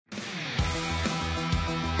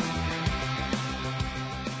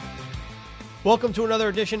Welcome to another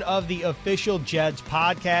edition of the Official Jets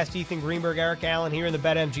podcast. Ethan Greenberg, Eric Allen here in the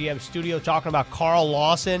BetMGM studio talking about Carl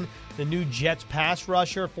Lawson, the new Jets pass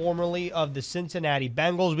rusher, formerly of the Cincinnati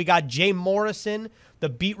Bengals. We got Jay Morrison, the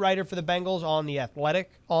beat writer for the Bengals on The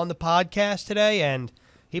Athletic, on the podcast today, and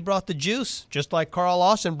he brought the juice, just like Carl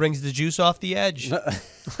Lawson brings the juice off the edge.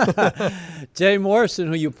 Jay Morrison,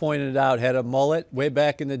 who you pointed out, had a mullet way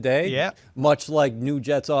back in the day. Yeah. Much like new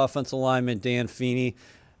Jets offensive lineman Dan Feeney.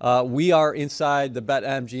 We are inside the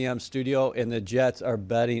BetMGM studio, and the Jets are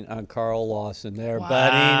betting on Carl Lawson. They're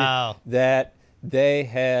betting that they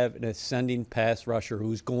have an ascending pass rusher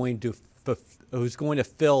who's going to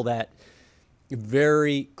fill that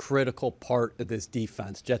very critical part of this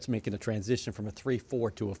defense. Jets making a transition from a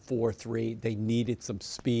 3-4 to a 4-3. They needed some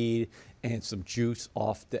speed and some juice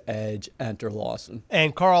off the edge. Enter Lawson.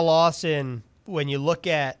 And Carl Lawson, when you look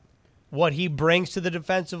at what he brings to the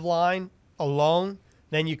defensive line alone,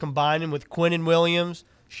 then you combine him with Quinnen Williams,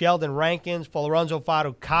 Sheldon Rankins, Lorenzo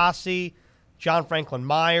Fatukasi, John Franklin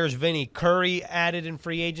Myers, Vinny Curry added in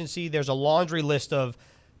free agency. There's a laundry list of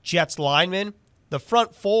Jets linemen. The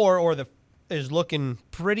front four is looking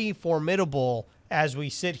pretty formidable as we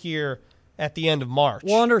sit here at the end of March.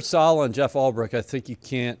 Well, under Saleh and Jeff Ulbrich, I think you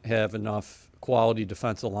can't have enough quality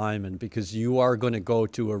defensive linemen because you are going to go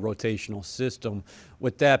to a rotational system.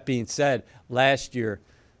 With that being said, last year,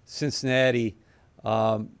 Cincinnati,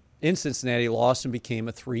 Lawson became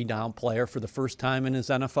a three-down player for the first time in his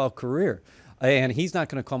NFL career. And he's not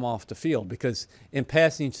going to come off the field because in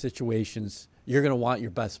passing situations, you're going to want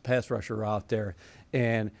your best pass rusher out there.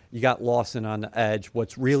 And you got Lawson on the edge.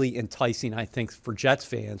 What's really enticing, I think, for Jets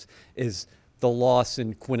fans is the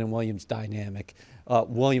Lawson-Quinnen Williams dynamic.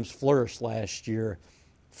 Williams flourished last year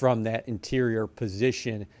from that interior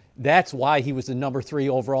position. That's why he was the number 3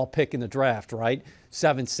 overall pick in the draft, right?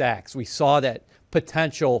 7 sacks. We saw that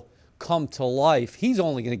potential come to life. He's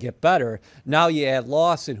only going to get better. Now you add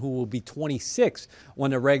Lawson, who will be 26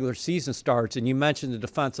 when the regular season starts. And you mentioned the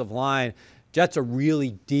defensive line. Jets are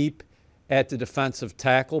really deep at the defensive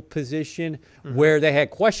tackle position, where they had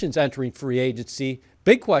questions entering free agency.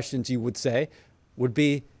 Big questions, you would say, would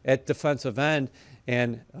be at defensive end.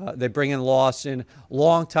 And they bring in Lawson,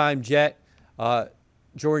 longtime Jet.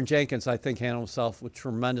 Jordan Jenkins, I think, handled himself with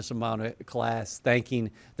tremendous amount of class,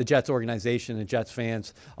 thanking the Jets organization and Jets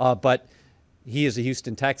fans. But he is a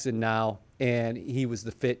Houston Texan now, and he was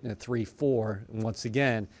the fit in a 3-4. And once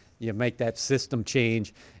again, you make that system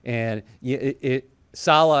change. And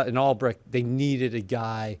Saleh and Ulbrich, they needed a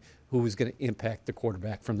guy who was going to impact the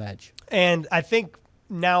quarterback from the edge. And I think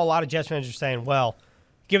now a lot of Jets fans are saying, well,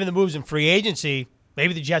 given the moves in free agency,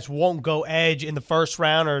 maybe the Jets won't go edge in the first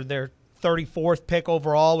round or their 34th pick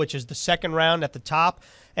overall, which is the second round at the top.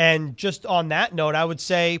 And just on that note, I would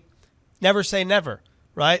say never,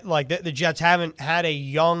 right? Like the Jets haven't had a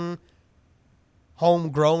young,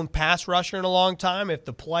 homegrown pass rusher in a long time. If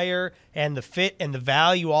the player and the fit and the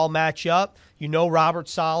value all match up, Robert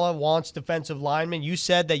Saleh wants defensive linemen. You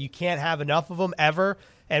said that you can't have enough of them ever.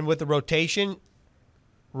 And with the rotation,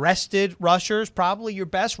 rested rushers, probably your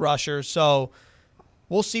best rushers. So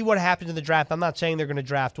we'll see what happens in the draft. I'm not saying they're going to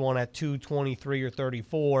draft one at 223 or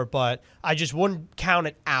 34, but I just wouldn't count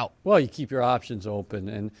it out. Well, you keep your options open.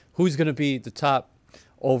 And who's going to be the top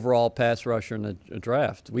overall pass rusher in the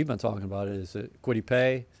draft? We've been talking about it. Is it Kwity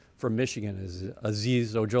Paye from Michigan? Is it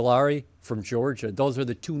Azeez Ojulari from Georgia? Those are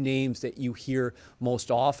the two names that you hear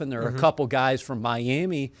most often. There are a couple guys from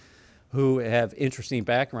Miami who have interesting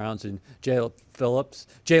backgrounds in Jalen Phillips,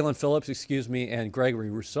 and Gregory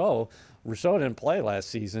Rousseau. Rousseau didn't play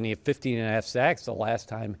last season. He had 15.5 sacks the last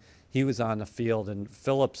time he was on the field, and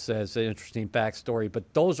Phillips has an interesting backstory.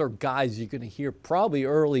 But those are guys you're going to hear probably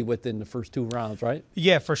early within the first 2 rounds, right?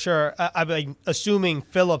 Yeah, for sure. I mean, assuming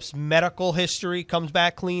Phillips' medical history comes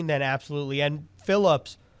back clean, then absolutely. And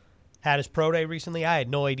Phillips had his pro day recently. I had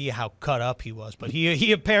no idea how cut up he was, but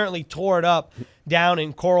he apparently tore it up down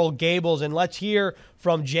in Coral Gables. And let's hear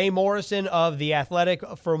from Jay Morrison of The Athletic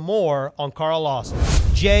for more on Carl Lawson.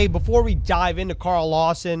 Jay, before we dive into Carl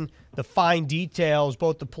Lawson, the fine details,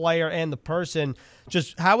 both the player and the person,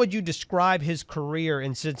 just how would you describe his career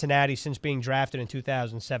in Cincinnati since being drafted in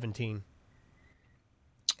 2017?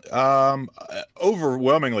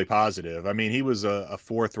 Overwhelmingly positive. I mean, he was a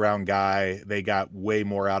 4th-round guy. They got way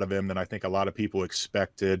more out of him than I think a lot of people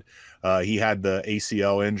expected. He had the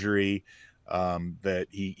ACL injury that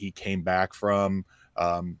he came back from.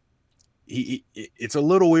 It's a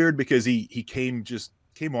little weird because he came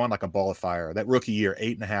on like a ball of fire. That rookie year,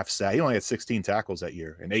 8.5 sacks. He only had 16 tackles that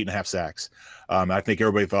year and 8.5 sacks. I think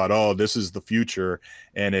everybody thought, oh, this is the future,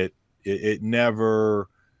 and it never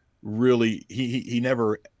really. He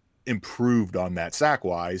never improved on that sack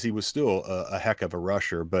wise. He was still a heck of a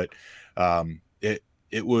rusher, but I think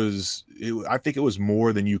it was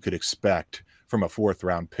more than you could expect from a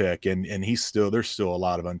 4th-round pick, and there's still a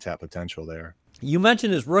lot of untapped potential there. You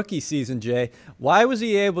mentioned his rookie season, Jay. Why was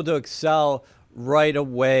he able to excel right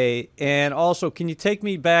away? And also, can you take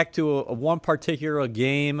me back to a one particular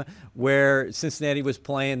game where Cincinnati was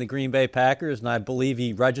playing the Green Bay Packers, and I believe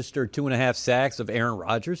he registered 2.5 sacks of Aaron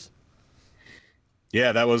Rodgers?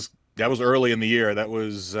 Yeah, that was early in the year. That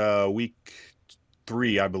was week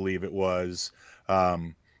 3, I believe it was.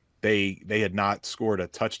 They had not scored a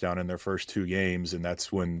touchdown in their first 2 games, and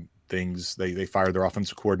that's when they fired their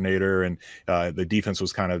offensive coordinator, and the defense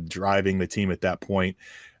was kind of driving the team at that point.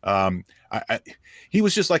 He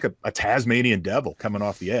was just like a Tasmanian devil coming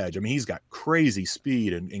off the edge. I mean, he's got crazy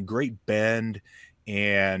speed and great bend,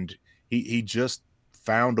 and he just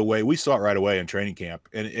found a way. We saw it right away in training camp,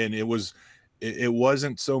 and it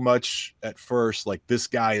wasn't so much at first like this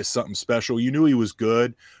guy is something special. You knew he was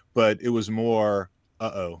good, but it was more,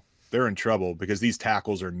 they're in trouble because these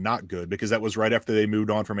tackles are not good, because that was right after they moved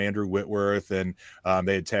on from Andrew Whitworth, and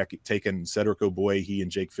they had taken Cedric Ogbuehi and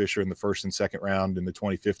Jake Fisher in the 1st and 2nd round in the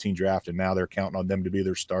 2015 draft, and now they're counting on them to be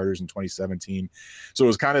their starters in 2017. So it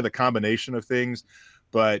was kind of the combination of things,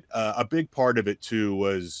 but a big part of it too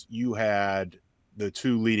was you had the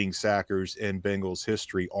 2 leading sackers in Bengals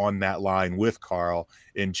history on that line with Carl,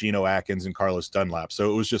 and Geno Atkins and Carlos Dunlap. So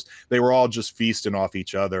it was just, they were all just feasting off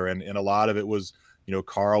each other, and a lot of it was,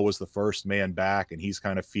 Carl was the first man back, and he's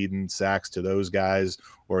kind of feeding sacks to those guys,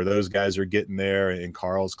 or those guys are getting there and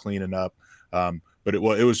Carl's cleaning up. But it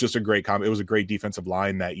was just it was a great defensive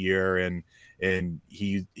line that year. And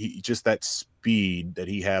he just, that speed that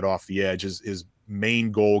he had off the edge, his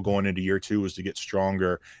main goal going into year 2 was to get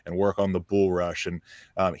stronger and work on the bull rush. And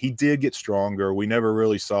he did get stronger. We never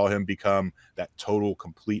really saw him become that total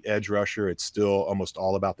complete edge rusher. It's still almost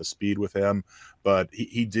all about the speed with him, but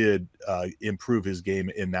he did improve his game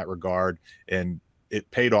in that regard, and it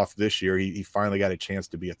paid off this year. He finally got a chance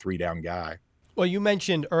to be a 3-down guy. Well, you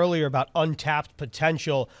mentioned earlier about untapped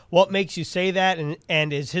potential. What makes you say that?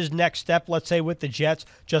 And is his next step, let's say with the Jets,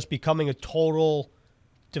 just becoming a total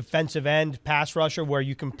defensive end pass rusher where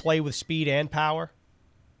you can play with speed and power?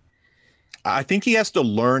 I think he has to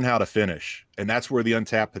learn how to finish, and that's where the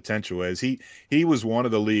untapped potential is. He was one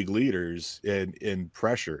of the league leaders in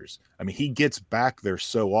pressures. I mean, he gets back there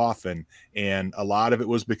so often, and a lot of it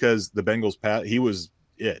was because the Bengals he was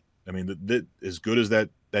it. I mean, as good as that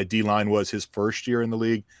D-line was his first year in the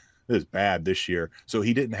league, it was bad this year. So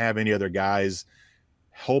he didn't have any other guys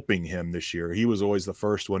helping him this year. He was always the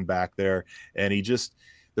first one back there, and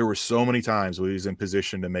there were so many times where he was in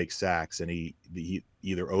position to make sacks, and he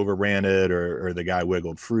either overran it or the guy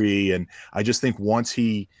wiggled free. And I just think once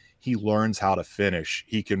he learns how to finish,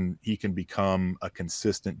 he can become a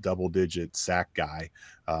consistent double-digit sack guy.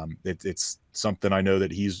 It's something I know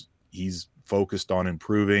that he's focused on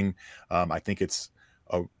improving. I think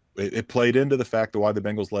it played into the fact of why the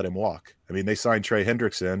Bengals let him walk. I mean, they signed Trey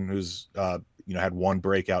Hendrickson, who's had one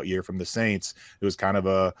breakout year from the Saints. It was kind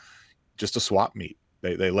of just a swap meet.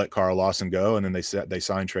 They let Carl Lawson go, and then they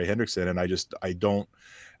signed Trey Hendrickson, and I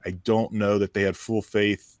don't know that they had full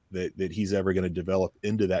faith that he's ever going to develop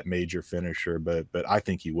into that major finisher, but I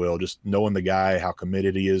think he will. Just knowing the guy, how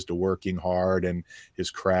committed he is to working hard and his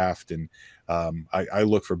craft, and I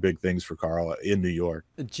look for big things for Carl in New York.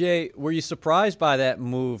 Jay, were you surprised by that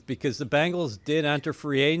move? Because the Bengals did enter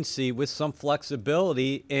free agency with some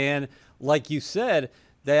flexibility, and like you said,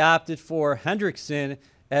 they opted for Hendrickson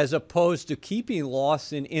as opposed to keeping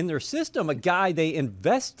Lawson in their system, a guy they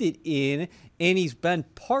invested in, and he's been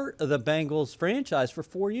part of the Bengals franchise for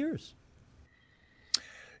 4 years.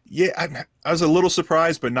 Yeah, I was a little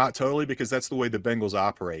surprised, but not totally, because that's the way the Bengals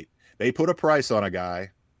operate. They put a price on a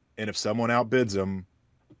guy, and if someone outbids them,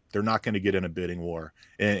 they're not going to get in a bidding war.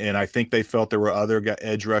 And I think they felt there were other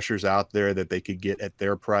edge rushers out there that they could get at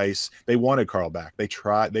their price. They wanted Carl back. They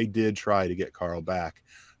did try to get Carl back,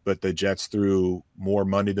 but the Jets threw more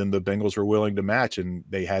money than the Bengals were willing to match, and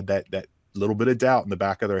they had that little bit of doubt in the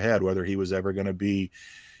back of their head whether he was ever going to be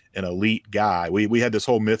an elite guy. We had this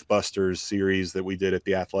whole Mythbusters series that we did at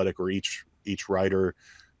the Athletic, where each writer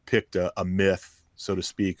picked a myth, so to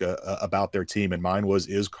speak, about their team, and mine was,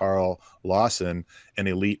 is Carl Lawson an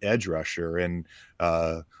elite edge rusher? And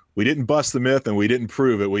we didn't bust the myth, and we didn't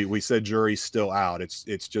prove it. We said jury's still out.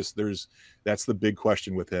 It's just that's the big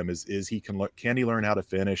question with him is can he learn how to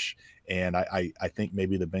finish? And I think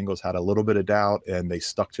maybe the Bengals had a little bit of doubt, and they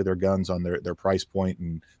stuck to their guns on their price point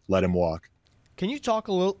and let him walk. Can you talk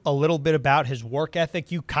a little bit about his work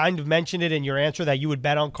ethic? You kind of mentioned it in your answer that you would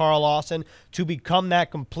bet on Carl Lawson to become that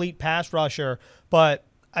complete pass rusher, but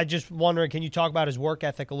I just wondering, can you talk about his work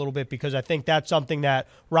ethic a little bit? Because I think that's something that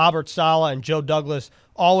Robert Saleh and Joe Douglas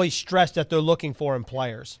always stress that they're looking for in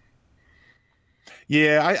players.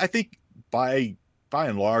 Yeah, I think by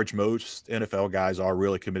and large, most NFL guys are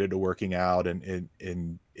really committed to working out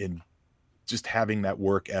and just having that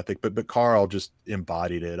work ethic. But Carl just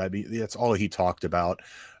embodied it. I mean, that's all he talked about.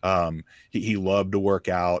 He loved to work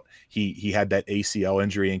out. He had that ACL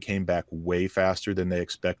injury and came back way faster than they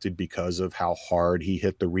expected because of how hard he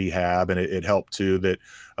hit the rehab. And it helped too that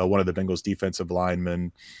one of the Bengals defensive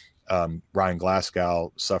linemen, Ryan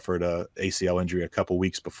Glasgow, suffered a ACL injury a couple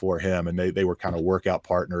weeks before him, and they were kind of workout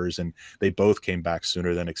partners, and they both came back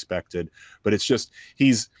sooner than expected. But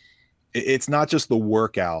it's not just the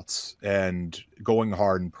workouts and going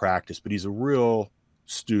hard in practice, but he's a real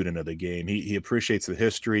student of the game. He appreciates the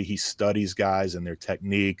history. He studies guys and their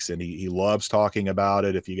techniques, and he loves talking about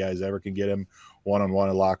it. If you guys ever can get him one-on-one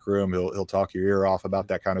in the locker room, he'll talk your ear off about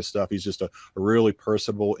that kind of stuff. He's just a really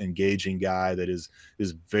personable, engaging guy that is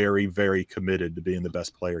very, very committed to being the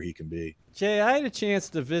best player he can be. Jay, I had a chance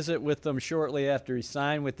to visit with him shortly after he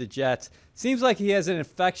signed with the Jets. Seems like he has an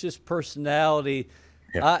infectious personality.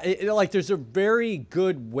 Yeah. Like there's a very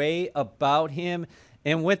good way about him.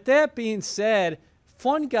 And with that being said,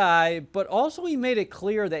 fun guy, but also he made it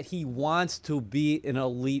clear that he wants to be an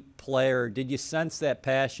elite player. Did you sense that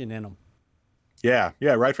passion in him? Yeah,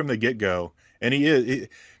 right from the get-go. And he is.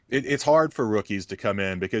 It's hard for rookies to come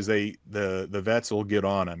in because the vets will get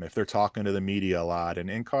on him if they're talking to the media a lot.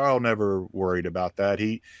 And Carl never worried about that.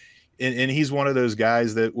 He's one of those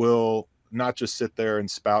guys that will not just sit there and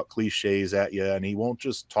spout cliches at you, and he won't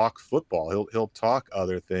just talk football. He'll talk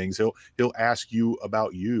other things. He'll ask you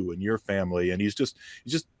about you and your family, and he's just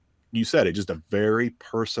you said it, just a very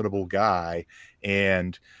personable guy.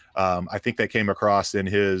 And I think that came across in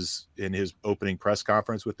his opening press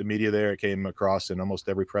conference with the media there. It came across in almost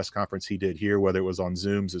every press conference he did here, whether it was on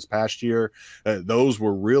Zooms this past year. Those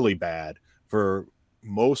were really bad for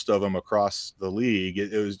most of them across the league.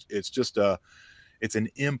 It's an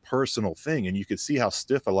impersonal thing, and you could see how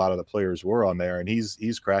stiff a lot of the players were on there. And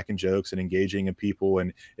he's cracking jokes and engaging in people,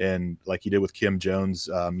 and like he did with Kim Jones,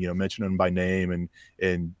 mentioning him by name,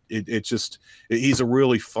 and he's a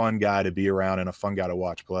really fun guy to be around and a fun guy to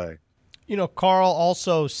watch play. Carl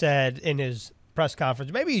also said in his press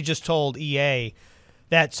conference, maybe he just told EA,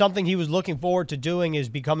 that something he was looking forward to doing is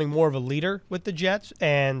becoming more of a leader with the Jets.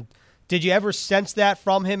 And did you ever sense that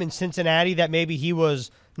from him in Cincinnati, that maybe he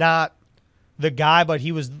was not the guy, but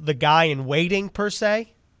he was the guy in waiting per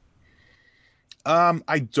se?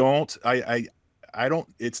 I don't.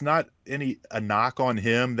 It's not a knock on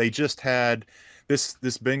him. They just had this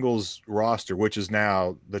Bengals roster, which is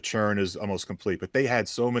now the churn is almost complete, but they had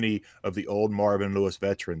so many of the old Marvin Lewis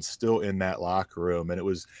veterans still in that locker room. And it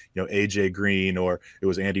was, AJ Green, or it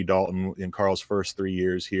was Andy Dalton in Carl's first 3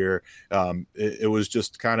 years here. It was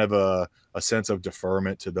just kind of a sense of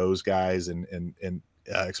deferment to those guys, and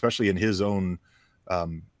especially in his own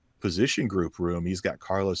position group room. He's got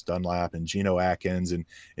Carlos Dunlap and Geno Atkins, and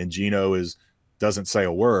Geno doesn't say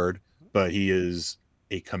a word, but he is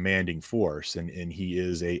a commanding force, and he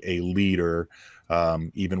is a leader,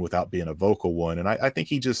 even without being a vocal one. And I think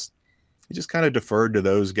he just kind of deferred to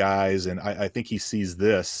those guys, and I think he sees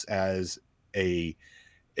this as a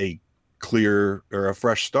clear or a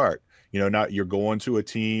fresh start. Not you're going to a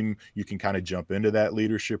team, you can kind of jump into that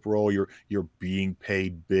leadership role. You're being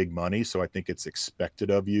paid big money, so I think it's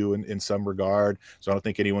expected of you in some regard. So I don't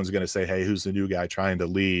think anyone's going to say, "Hey, who's the new guy trying to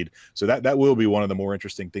lead?" So that will be one of the more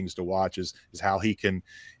interesting things to watch is how he can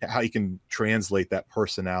translate that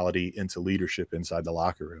personality into leadership inside the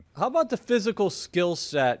locker room. How about the physical skill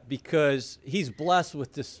set? Because he's blessed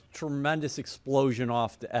with this tremendous explosion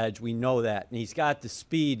off the edge. We know that, and he's got the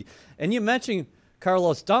speed. And you mentioned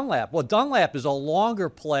Carlos Dunlap. Well, Dunlap is a longer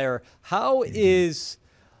player. How is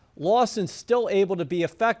Lawson still able to be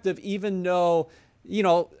effective, even though,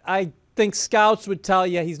 I think scouts would tell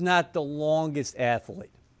you he's not the longest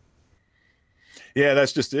athlete? Yeah,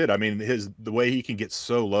 that's just it. I mean, the way he can get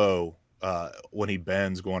so low when he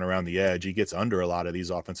bends going around the edge, he gets under a lot of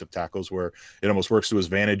these offensive tackles where it almost works to his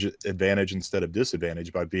advantage instead of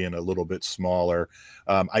disadvantage by being a little bit smaller.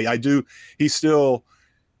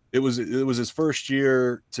 It was his first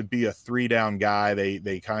year to be a 3-down guy.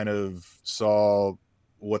 They kind of saw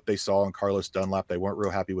what they saw in Carlos Dunlap. They weren't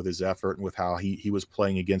real happy with his effort and with how he was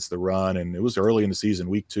playing against the run. And it was early in the season,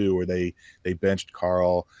 week 2, where they benched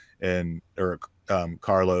Carl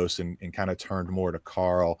Carlos and kind of turned more to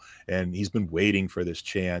Carl, and he's been waiting for this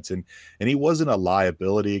chance. And he wasn't a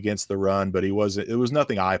liability against the run, but it was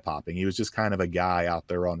nothing eye popping. He was just kind of a guy out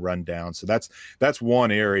there on rundown. So that's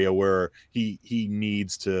one area where he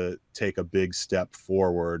needs to take a big step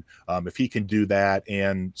forward. If he can do that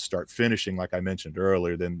and start finishing, like I mentioned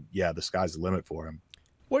earlier, then yeah, the sky's the limit for him.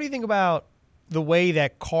 What do you think about the way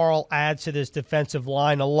that Carl adds to this defensive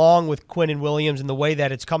line, along with Quinnen Williams, and the way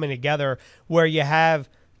that it's coming together, where you have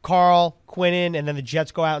Carl, Quinnen, and then the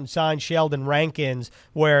Jets go out and sign Sheldon Rankins,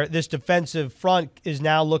 where this defensive front is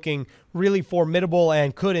now looking really formidable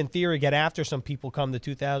and could, in theory, get after some people come the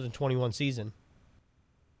 2021 season?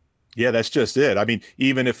 Yeah, that's just it. I mean,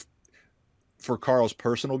 even if for Carl's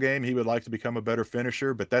personal game, he would like to become a better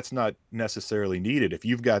finisher, but that's not necessarily needed. If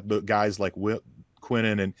you've got the guys like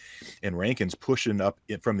Quinnen and Rankins pushing up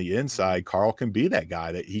from the inside, Carl can be that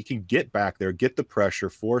guy that he can get back there, get the pressure,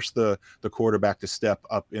 force the quarterback to step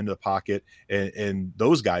up into the pocket, and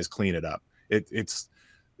those guys clean it up. It's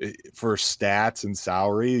for stats and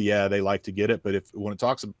salary, yeah, they like to get it, but when you're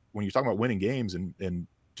talking about winning games and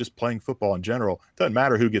just playing football in general, it doesn't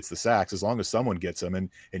matter who gets the sacks as long as someone gets them, and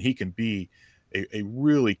he can be a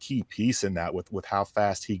really key piece in that with how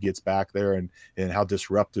fast he gets back there and how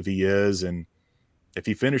disruptive he is. And if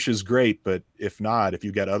he finishes, great, but if not, if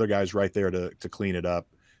you've got other guys right there to clean it up,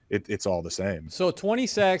 it's all the same. So 20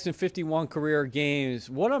 sacks in 51 career games.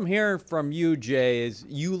 What I'm hearing from you, Jay, is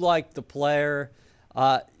you like the player,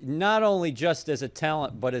 not only just as a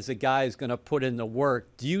talent, but as a guy who's going to put in the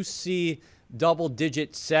work. Do you see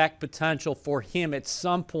double-digit sack potential for him at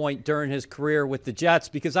some point during his career with the Jets?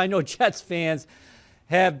 Because I know Jets fans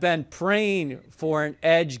have been praying for an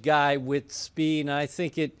edge guy with speed, and I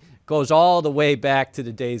think it goes all the way back to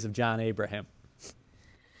the days of John Abraham.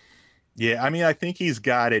 Yeah, I mean, I think he's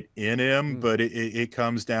got it in him, but it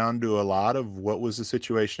comes down to a lot of what was the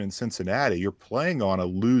situation in Cincinnati. You're playing on a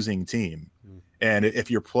losing team. And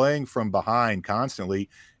if you're playing from behind constantly,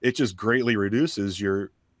 it just greatly reduces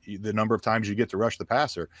the number of times you get to rush the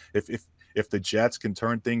passer. If the Jets can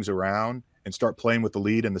turn things around and start playing with the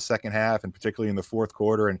lead in the second half, and particularly in the fourth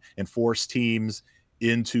quarter, and force teams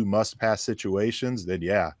into must-pass situations, then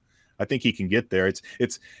yeah, I think he can get there.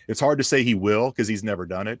 It's hard to say he will because he's never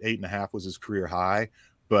done it. 8.5 was his career high,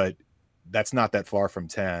 but that's not that far from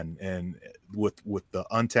 10. And with the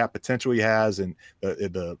untapped potential he has, and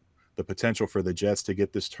the potential for the Jets to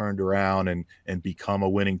get this turned around and become a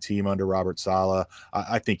winning team under Robert Saleh,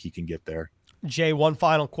 I think he can get there. Jay, one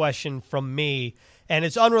final question from me, and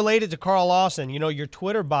it's unrelated to Carl Lawson. You know, your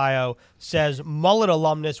Twitter bio says mullet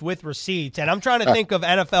alumnus with receipts, and I'm trying to think of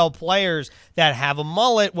NFL players that have a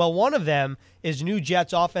mullet. Well, one of them is new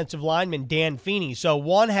Jets offensive lineman Dan Feeney. So,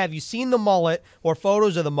 one, have you seen the mullet or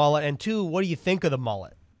photos of the mullet? And two, what do you think of the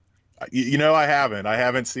mullet? You know, I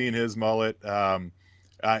haven't seen his mullet.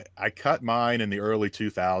 I cut mine in the early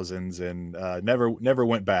 2000s and never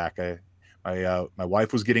went back. My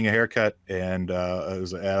wife was getting a haircut, and it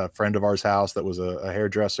was at a friend of ours' house that was a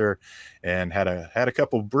hairdresser, and had a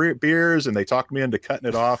couple beers, and they talked me into cutting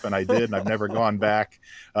it off, and I did, and I've never gone back.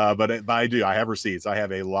 But I do. I have receipts. I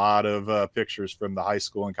have a lot of pictures from the high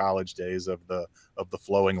school and college days of the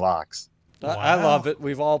flowing locks. Wow. I love it.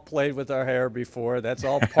 We've all played with our hair before. That's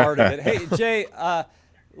all part of it. Hey, Jay,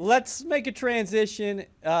 let's make a transition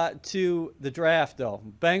to the draft, though.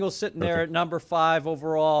 Bengals sitting there at number 5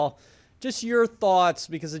 overall. Just your thoughts,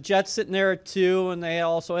 because the Jets sitting there at 2, and they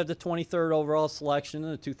also have the 23rd overall selection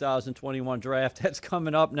in the 2021 draft. That's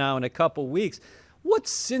coming up now in a couple weeks.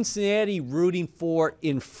 What's Cincinnati rooting for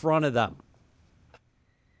in front of them?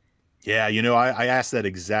 Yeah, you know, I asked that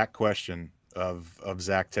exact question of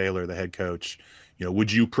Zach Taylor, the head coach. You know,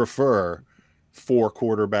 would you prefer 4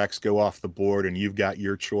 quarterbacks go off the board and you've got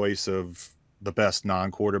your choice of the best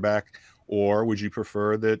non-quarterback, or would you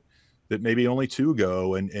prefer that maybe only 2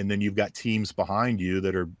 go, and then you've got teams behind you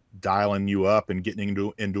that are dialing you up and getting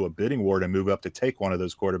into a bidding war to move up to take one of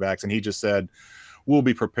those quarterbacks? And he just said, we'll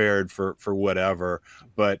be prepared for whatever.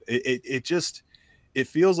 But it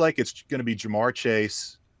feels like it's going to be Jamar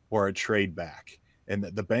Chase or a trade back. And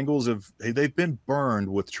the Bengals they've been burned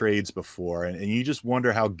with trades before, and you just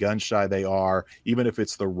wonder how gun shy they are, even if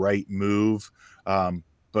it's the right move.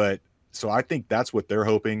 So I think that's what they're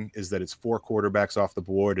hoping, is that it's 4 quarterbacks off the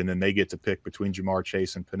board, and then they get to pick between Jamar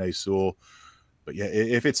Chase and Penei Sewell. But yeah,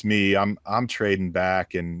 if it's me, I'm trading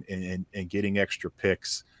back and getting extra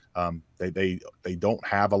picks. They don't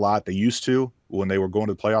have a lot. They used to when they were going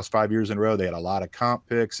to the playoffs 5 years in a row. They had a lot of comp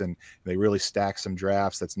picks, and they really stacked some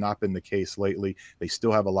drafts. That's not been the case lately. They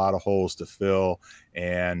still have a lot of holes to fill,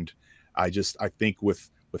 and I think with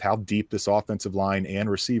with how deep this offensive line and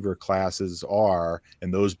receiver classes are,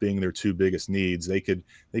 and those being their two biggest needs, they could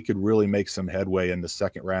really make some headway in the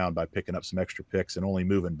second round by picking up some extra picks and only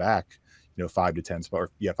moving back, 5 to 10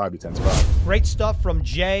 spots. Yeah, 5 to 10 spots. Great stuff from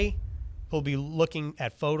Jay. He'll be looking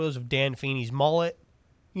at photos of Dan Feeney's mullet.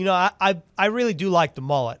 I really do like the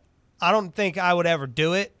mullet. I don't think I would ever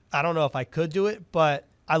do it. I don't know if I could do it, but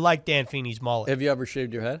I like Dan Feeney's mullet. Have you ever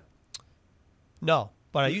shaved your head? No,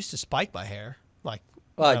 but I used to spike my hair.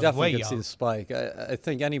 Well, I definitely could see the spike. I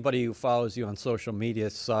think anybody who follows you on social media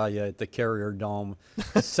saw you at the Carrier Dome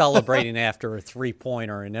celebrating after a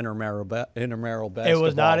three-pointer in intramural basketball. It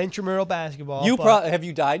was not intramural basketball. Have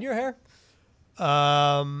you dyed your hair?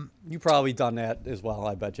 You probably done that as well,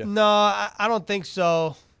 I bet you. No, I don't think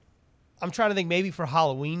so. I'm trying to think maybe for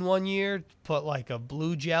Halloween one year, put a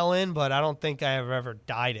blue gel in, but I don't think I ever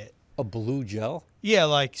dyed it. A blue gel?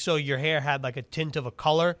 Yeah, so your hair had a tint of a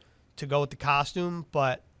color to go with the costume,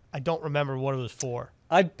 but I don't remember what it was for.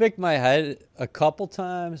 I picked my head a couple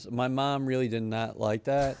times. My mom really did not like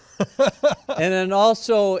that. And then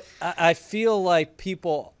also, I feel like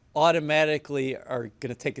people automatically are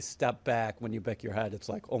going to take a step back when you pick your head. It's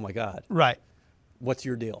like, oh, my God. Right. What's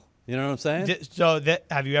your deal? You know what I'm saying? So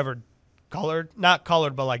have you ever colored? Not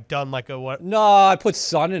colored, but done a what? No, I put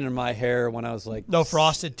sun in my hair when I was No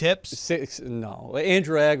frosted tips? 6. No.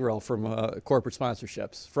 Andrew Agro from Corporate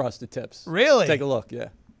Sponsorships, frosted tips. Really? Take a look, yeah.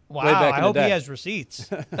 Wow, I hope he has receipts.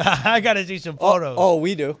 I got to see some photos. Oh,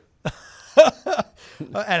 we do.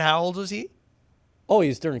 And how old was he? Oh,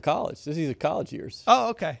 he's during college. These are college years.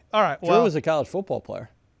 Oh, okay. All right. Drew was a college football player.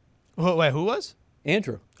 Wait, who was?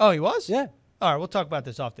 Andrew. Oh, he was? Yeah. All right, we'll talk about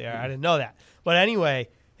this off the air. I didn't know that. But anyway,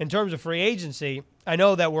 in terms of free agency, I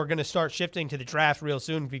know that we're going to start shifting to the draft real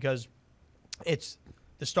soon because it's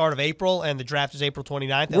the start of April and the draft is April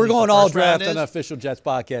 29th. We're going all draft on the Official Jets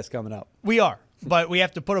podcast coming up. We are, but we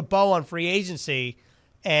have to put a bow on free agency.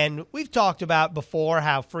 And we've talked about before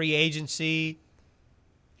how free agency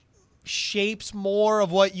shapes more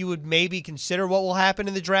of what you would maybe consider what will happen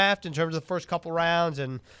in the draft in terms of the first couple rounds.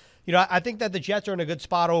 And, I think that the Jets are in a good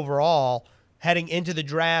spot overall heading into the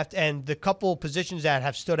draft, and the couple positions that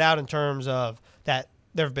have stood out in terms of that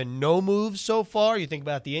there have been no moves so far. You think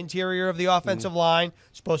about the interior of the offensive line,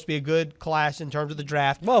 supposed to be a good class in terms of the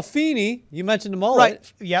draft. Well, Feeney, you mentioned the mullet.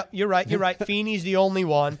 Right. Yep, you're right. Feeney's the only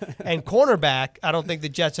one. And cornerback, I don't think the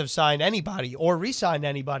Jets have signed anybody or re-signed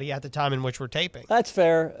anybody at the time in which we're taping. That's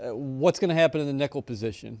fair. What's going to happen in the nickel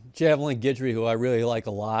position? Javelin Guidry, who I really like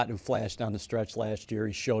a lot, who flashed down the stretch last year,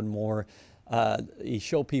 he showed more. He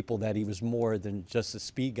showed people that he was more than just a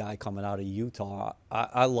speed guy coming out of Utah.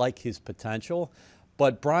 I like his potential.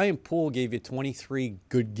 But Brian Poole gave you 23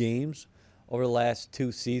 good games over the last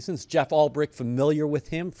 2 seasons. Jeff Ulbrich, familiar with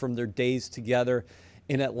him from their days together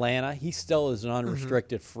in Atlanta. He still is an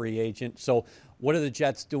unrestricted free agent. So what are the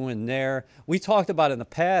Jets doing there? We talked about in the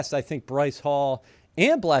past, I think Bryce Hall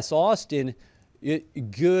and Bless Austin,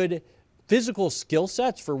 good physical skill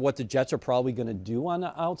sets for what the Jets are probably going to do on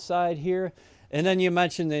the outside here. And then you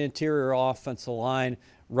mentioned the interior offensive line.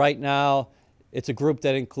 Right now, it's a group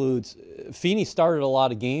that includes Feeney started a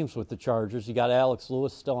lot of games with the Chargers. You got Alex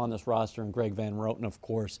Lewis still on this roster and Greg Van Roten, of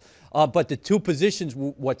course. But the two positions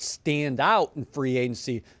what stand out in free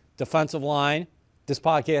agency, defensive line, this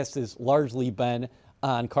podcast has largely been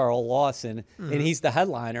on Carl Lawson, and he's the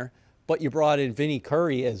headliner. But you brought in Vinny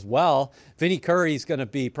Curry as well. Vinny Curry's going to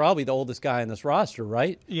be probably the oldest guy in this roster,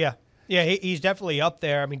 right? Yeah. Yeah, he's definitely up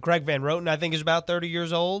there. I mean, Greg Van Roten, I think, is about 30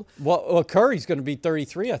 years old. Well Curry's going to be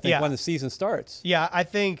 33, I think, when the season starts. Yeah, I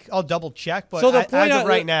think I'll double check, but so the point as of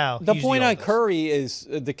right now, the point on Curry is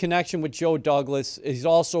the connection with Joe Douglas. He's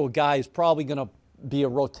also a guy who's probably going to be a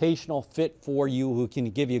rotational fit for you, who can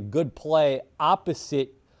give you good play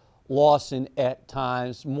opposite Lawson at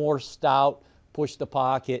times, more stout, push the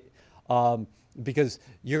pocket, because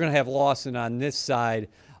you're going to have Lawson on this side,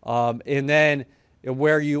 and then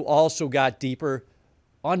where you also got deeper,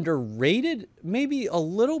 underrated maybe a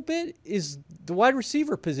little bit, is the wide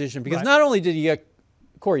receiver position. Because not only did you get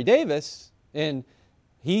Corey Davis, and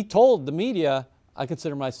he told the media, I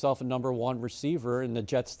consider myself a number one receiver, and the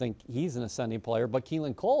Jets think he's an ascending player, but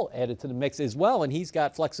Keelan Cole added to the mix as well, and he's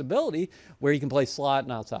got flexibility where he can play slot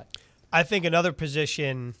and outside. I think another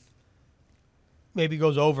position maybe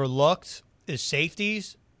goes overlooked is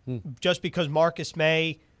safeties, just because Marcus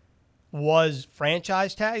May was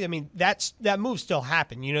franchise tagged. I mean, that move still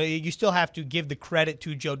happened. You still have to give the credit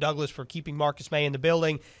to Joe Douglas for keeping Marcus May in the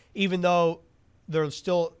building, even though they're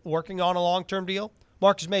still working on a long-term deal.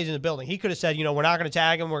 Marcus May's in the building. He could have said, we're not going to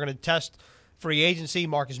tag him. We're going to test free agency,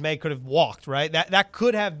 Marcus May could have walked, right? That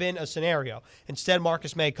could have been a scenario. Instead,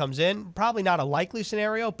 Marcus May comes in. Probably not a likely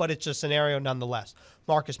scenario, but it's a scenario nonetheless.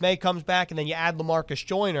 Marcus May comes back, and then you add LaMarcus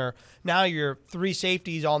Joyner. Now you're 3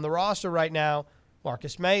 safeties on the roster right now.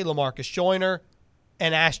 Marcus May, LaMarcus Joyner,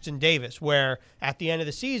 and Ashton Davis, where at the end of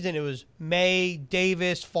the season it was May,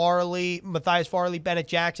 Davis, Farley, Matthias Farley, Bennett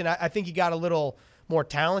Jackson. I think he got a little more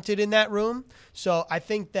talented in that room. So I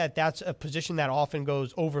think that that's a position that often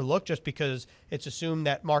goes overlooked just because it's assumed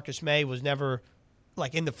that Marcus May was never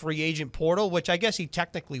like in the free agent portal, which I guess he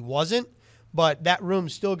technically wasn't, but that room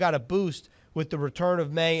still got a boost with the return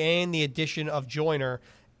of May and the addition of Joyner.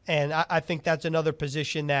 And I think that's another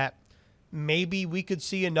position that maybe we could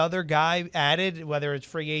see another guy added, whether it's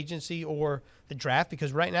free agency or the draft,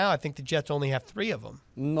 because right now I think the Jets only have 3 of them.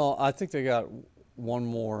 No, I think they got one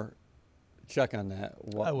more. Check on that.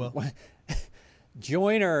 I will.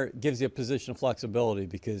 Joyner gives you a position of flexibility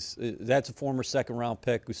because that's a former second-round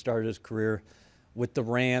pick who started his career with the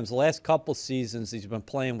Rams. The last couple seasons he's been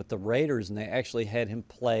playing with the Raiders, and they actually had him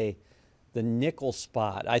play the nickel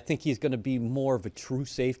spot. I think he's going to be more of a true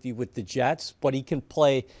safety with the Jets, but he can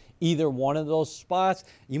play either one of those spots.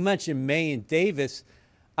 You mentioned May and Davis.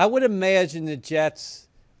 I would imagine the Jets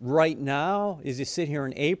right now, as you sit here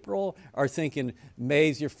in April, are thinking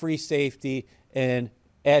May's your free safety and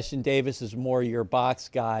Ashton Davis is more your box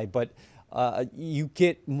guy. But you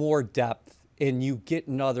get more depth and you get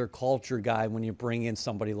another culture guy when you bring in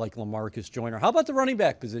somebody like LaMarcus Joyner. How about the running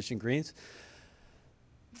back position, Greens?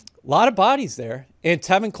 A lot of bodies there. And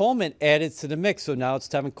Tevin Coleman added to the mix. So now it's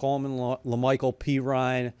Tevin Coleman, LaMichael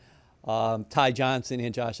Pirine, Ty Johnson,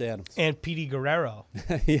 and Josh Adams. And Petey Guerrero.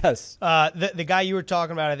 Yes. The guy you were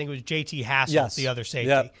talking about, I think it was JT Hassel, yes. The other safety,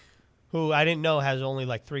 yep. who I didn't know has only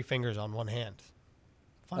like 3 fingers on one hand.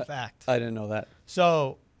 Fun fact. I didn't know that.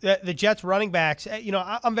 So the Jets running backs,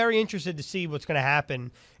 I'm very interested to see what's going to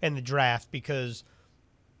happen in the draft because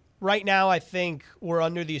right now I think we're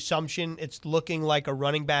under the assumption it's looking like a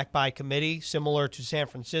running back by committee, similar to San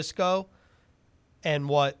Francisco and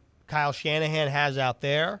what Kyle Shanahan has out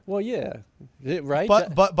there. Well, yeah, right.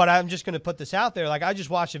 But I'm just going to put this out there. Like I just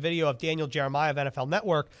watched a video of Daniel Jeremiah of NFL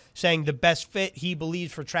Network saying the best fit he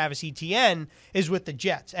believes for Travis Etienne is with the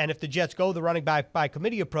Jets. And if the Jets go the running back by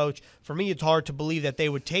committee approach, for me it's hard to believe that they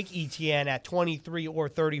would take Etienne at 23 or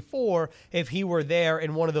 34 if he were there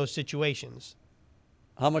in one of those situations.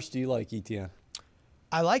 How much do you like Etienne?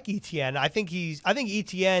 I like Etienne. I think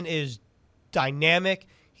Etienne is dynamic.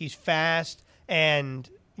 He's fast, and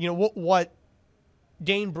you know what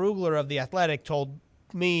Dane Brugler of The Athletic told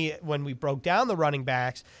me when we broke down the running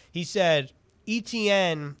backs, he said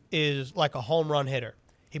Etienne is like a home run hitter.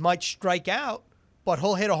 He might strike out, but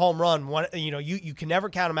he'll hit a home run. You can never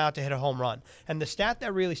count him out to hit a home run. And the stat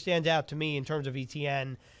that really stands out to me in terms of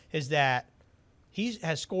Etienne is that he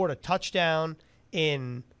has scored a touchdown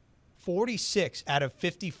in 46 out of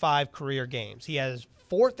 55 career games. He has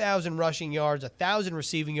 4,000 rushing yards, 1,000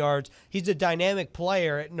 receiving yards. He's a dynamic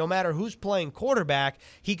player. No matter who's playing quarterback,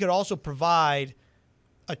 he could also provide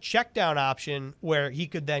a check down option where he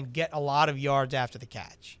could then get a lot of yards after the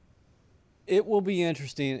catch. It will be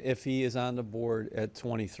interesting if he is on the board at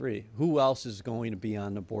 23. Who else is going to be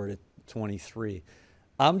on the board at 23?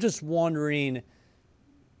 I'm just wondering,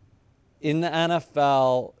 in the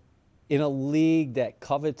NFL, in a league that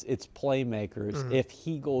covets its playmakers, if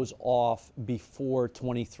he goes off before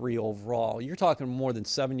 23 overall, you're talking more than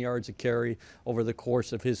 7 yards a carry over the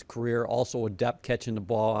course of his career, also adept catching the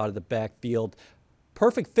ball out of the backfield.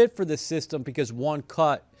 Perfect fit for the system because one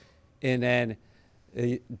cut and then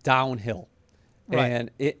downhill. Right.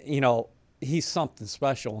 And, he's something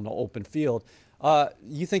special in the open field.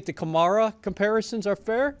 You think the Kamara comparisons are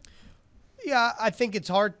fair? Yeah, I think it's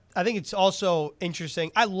hard. I think it's also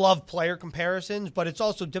interesting. I love player comparisons, but it's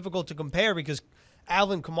also difficult to compare because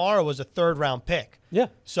Alvin Kamara was a 3rd-round pick. Yeah.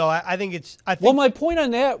 So I think well, my point on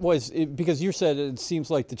that was because you said it seems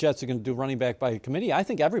like the Jets are going to do running back by committee. I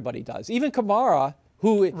think everybody does. Even Kamara,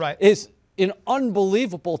 who is an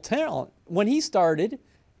unbelievable talent. When he started,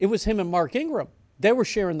 it was him and Mark Ingram. They were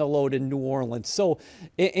sharing the load in New Orleans. So,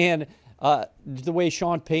 and the way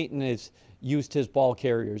Sean Payton is used his ball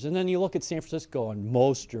carriers. And then you look at San Francisco and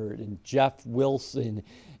Mostert and Jeff Wilson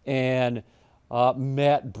and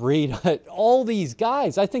Matt Breida, all these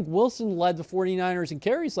guys. I think Wilson led the 49ers in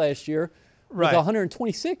carries last year with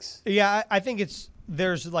 126. Yeah, I think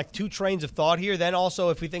there's like 2 trains of thought here. Then also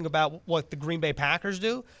if we think about what the Green Bay Packers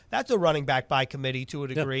do, that's a running back by committee to a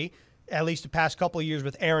degree. Yeah. At least the past couple of years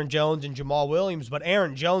with Aaron Jones and Jamal Williams. But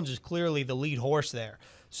Aaron Jones is clearly the lead horse there.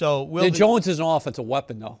 So Jones is an offensive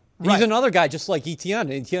weapon, though. He's another guy just like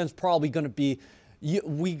Etienne. Etienne's probably going to be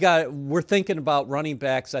We're thinking about running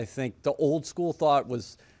backs. I think the old school thought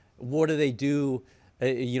was, what do they do,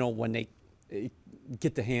 when they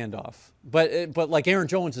get the handoff? But like Aaron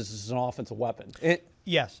Jones is an offensive weapon.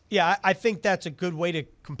 Yes. Yeah, I think that's a good way to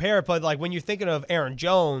compare it. But like when you're thinking of Aaron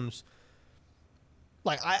Jones,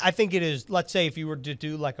 like I think it is, let's say if you were to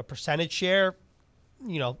do like a percentage share,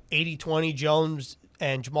 80-20 Jones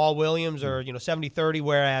and Jamal Williams, or 70-30,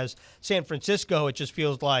 whereas San Francisco, it just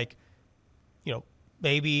feels like,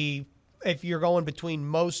 maybe if you're going between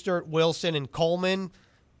Mostert, Wilson, and Coleman,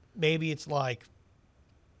 maybe it's like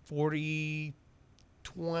 40-20,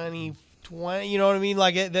 20, you know what I mean?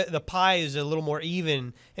 Like the pie is a little more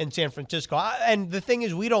even in San Francisco. And the thing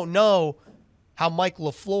is, we don't know how Mike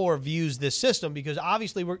LaFleur views this system, because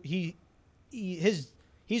obviously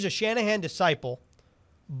he's a Shanahan disciple,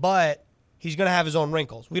 but he's going to have his own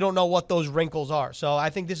wrinkles. We don't know what those wrinkles are. So I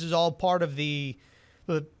think this is all part of the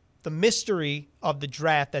mystery of the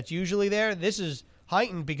draft that's usually there. This is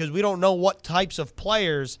heightened because we don't know what types of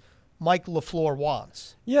players Mike LaFleur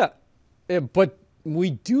wants. Yeah, but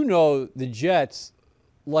we do know the Jets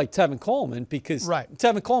like Tevin Coleman, because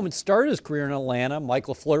Tevin Coleman started his career in Atlanta. Mike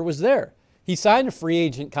LaFleur was there. He signed a free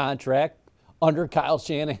agent contract under Kyle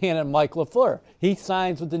Shanahan and Mike LaFleur. He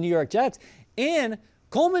signs with the New York Jets. And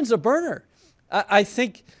Coleman's a burner. I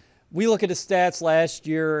think we look at his stats last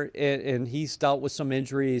year, and he's dealt with some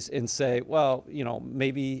injuries, and say, well,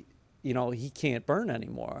 maybe, he can't burn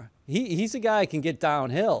anymore. He's a guy who can get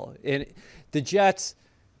downhill. And the Jets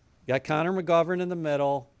got Connor McGovern in the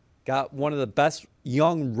middle, got one of the best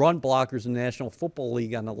young run blockers in the National Football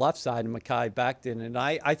League on the left side, and Mekhi Becton. And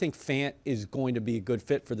I think Fant is going to be a good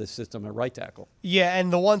fit for this system at right tackle. Yeah,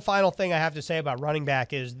 and the one final thing I have to say about running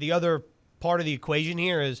back is the other part of the equation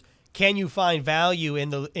here is, can you find value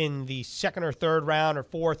in the second or third round or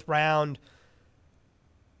fourth round?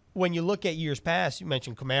 When you look at years past, you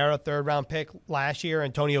mentioned Kamara, third-round pick last year.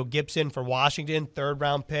 Antonio Gibson for Washington,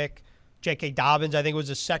 third-round pick. J.K. Dobbins, I think, was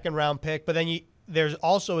a second-round pick. But then there's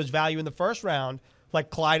also his value in the first round, like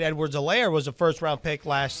Clyde Edwards-Helaire was a first-round pick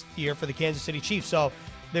last year for the Kansas City Chiefs. So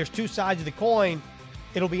there's two sides of the coin.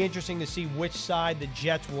 It'll be interesting to see which side the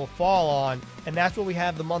Jets will fall on, and that's what we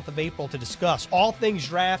have the month of April to discuss. All things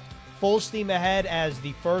draft, full steam ahead as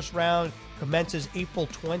the first round commences April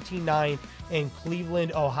 29th in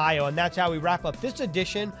Cleveland, Ohio. And that's how we wrap up this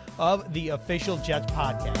edition of the Official Jets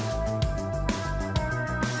Podcast.